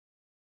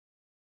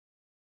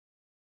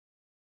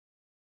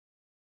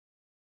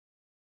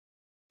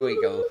Here we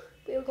go.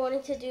 We were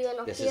going to do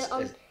an update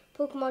on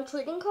Pokemon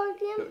trading card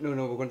game.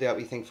 No, we're going to do that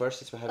wee thing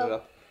first. Let's head it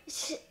up.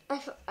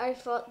 I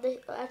thought we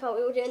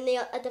were doing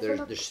a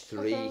different. There's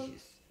three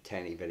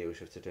tiny videos we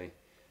have to do.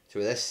 So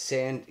let's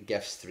send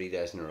gifts 3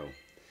 days in a row.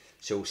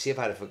 So see if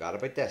I had forgot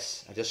about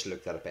this. I just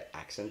looked at it by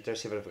accident there.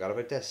 See if I forgot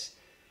about this.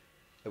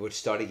 It would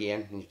start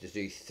again and you just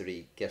do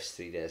 3 gifts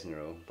 3 days in a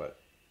row. But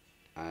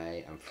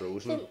I am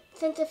frozen.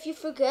 Since if you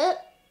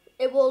forget,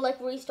 it will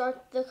like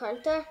restart the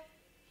counter.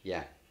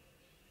 Yeah.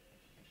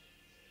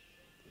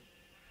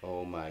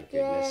 Oh my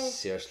goodness, yeah.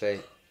 Seriously?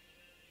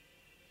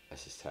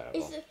 This is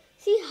terrible.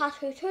 See Hat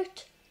Hoot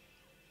Hoot?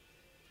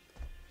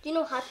 Do you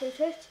know Hat Hoot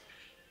Hoot?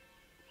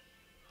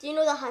 Do you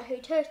know the Hat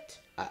Hoot Hoot?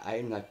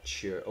 I'm not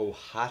sure. Oh,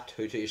 Hat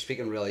Hoot Hoot. You're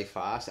speaking really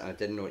fast and I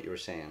didn't know what you were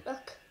saying.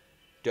 Look.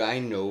 Do I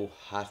know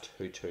Hat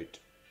Hoot Hoot?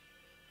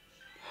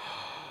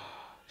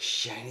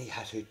 Shiny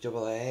Hat Hoot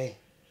AA.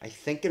 I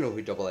think I know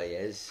who AA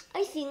is.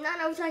 I seen that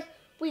and I was like,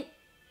 wait,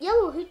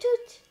 Yellow Hoot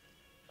Hoot?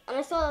 And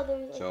I saw there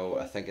was so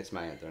I think it's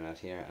my internet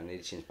here. I need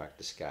to change back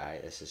to Sky.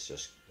 This is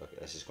just, look,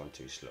 this is going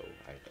too slow.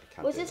 I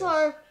can't. Was this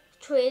our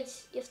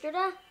trades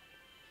yesterday?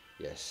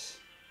 Yes.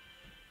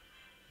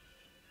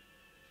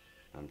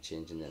 I'm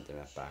changing the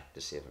internet back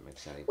to see if it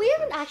makes any difference. We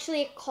haven't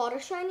actually caught a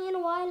shiny in a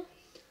while.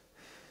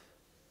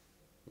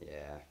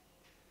 Yeah.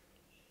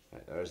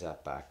 Right, there's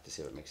that back to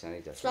see if it makes any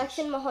difference.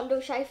 Flexing my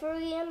Hundo Cypher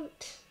again.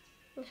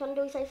 My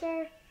Hundo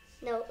Cypher?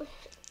 No.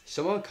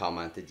 Someone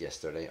commented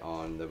yesterday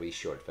on the wee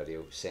short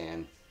video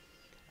saying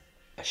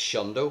a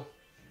Shundo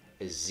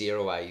is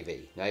 0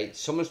 IV. Now,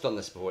 someone's done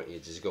this before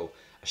ages ago.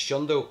 A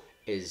Shundo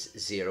is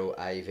 0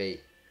 IV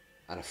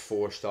and a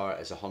 4-star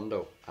is a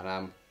Hundo. And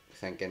I'm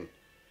thinking,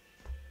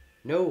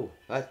 no,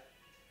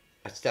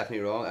 that's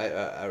definitely wrong.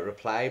 I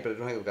replied, but I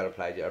don't think I've got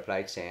replied yet. I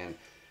replied saying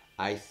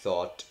I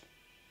thought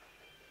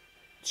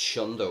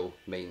Shundo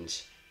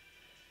means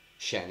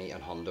shiny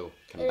and Hundo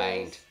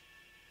combined.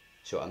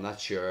 So I'm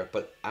not sure,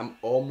 but I'm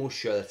almost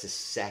sure that's the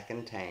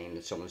second time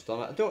that someone's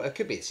done it. It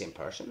could be the same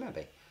person,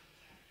 maybe.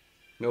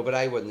 No, but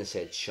I wouldn't have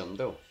said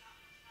Shundo.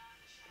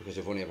 Because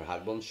I've only ever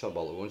had one Shundo.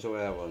 Well, the ones that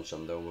I have on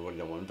Shundo, we've only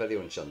done one video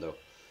on Shundo.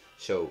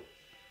 So,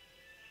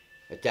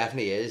 it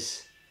definitely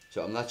is.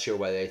 So I'm not sure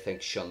why they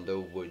think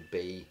Shundo would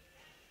be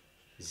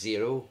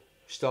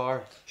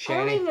 0-star shiny.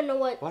 I don't even know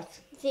what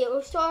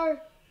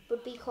 0-star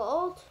would be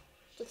called.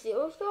 The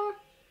 0-star?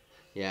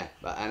 Yeah,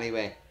 but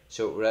anyway,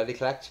 so ready to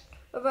collect?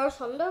 Reverse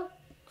Hundo.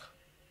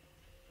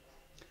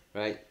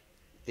 Right,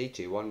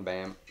 D2-1,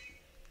 bam.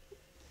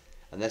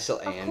 And this'll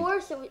end. Of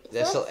course,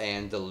 this'll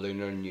end the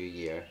Lunar New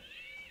Year.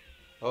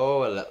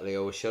 Oh, a little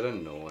Leo, should have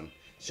known.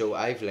 So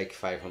I've like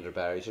 500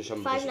 berries or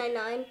something.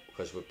 599.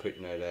 Because we're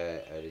putting out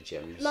a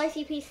gyms. My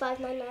CP's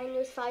 599.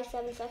 Yours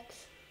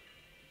 576.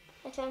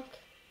 I think.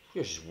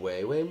 Yours is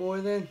way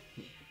more then.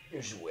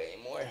 Yours is way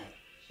more.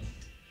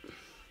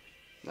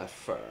 Not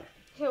fair.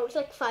 Here it's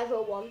like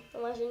 501.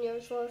 Imagine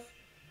yours was.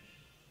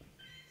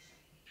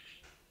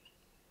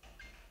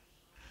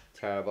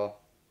 Terrible.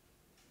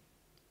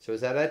 So is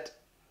that it?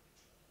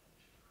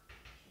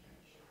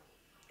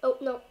 Oh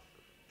no.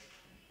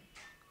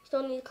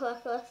 Still need to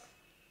collect this.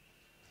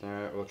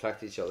 Alright, we'll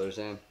collect each other's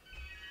then.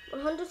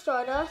 100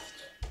 Stardust.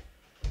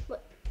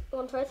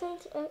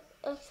 1000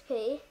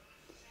 XP.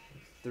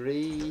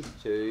 3,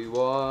 2,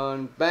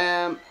 1,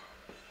 bam!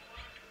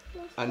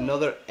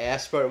 Another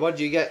Esper. What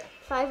did you get?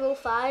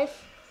 505.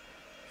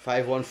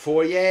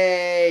 514,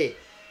 yay!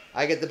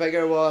 I get the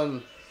bigger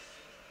one.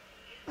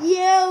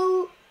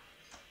 Yo!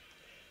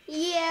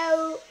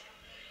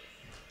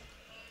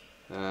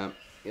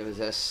 Give us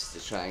this to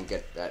try and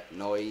get that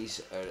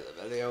noise out of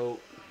the video.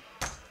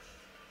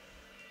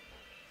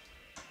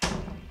 There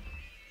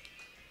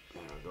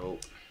we go.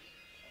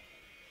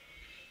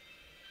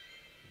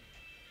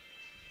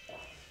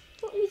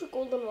 Don't use a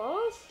golden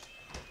rose.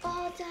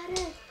 Oh,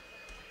 Daddy.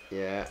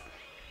 Yeah.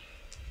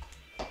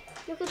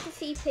 Look at the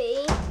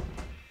CP.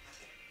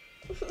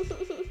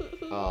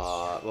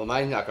 Well,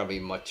 mine's not going to be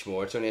much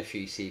more. It's only a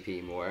few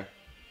CP more.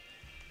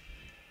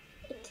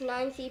 It's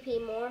 9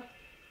 CP more.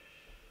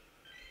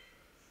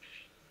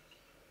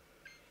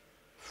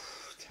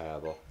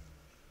 Terrible.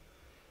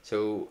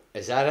 So,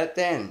 is that it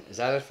then? Is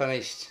that it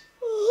finished?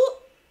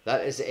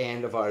 That is the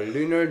end of our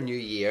Lunar New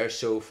Year.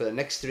 So, for the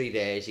next 3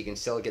 days, you can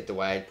still get the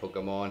wild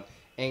Pokemon.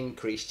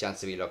 Increased chance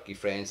to be lucky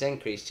friends.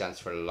 Increased chance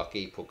for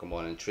lucky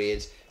Pokemon and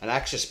trades. An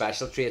extra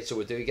special trade. So,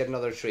 we do get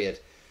another trade.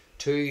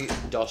 2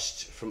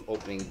 dust from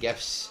opening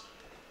gifts.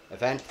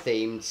 Event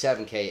themed.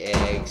 7k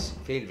eggs.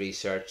 Field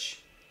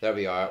research. There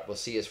we are. We'll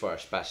see us for our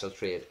special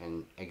trade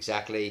in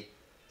exactly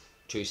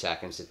 2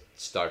 seconds to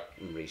start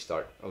and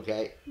restart.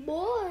 Okay?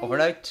 Boy. Over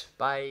and out.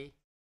 Bye.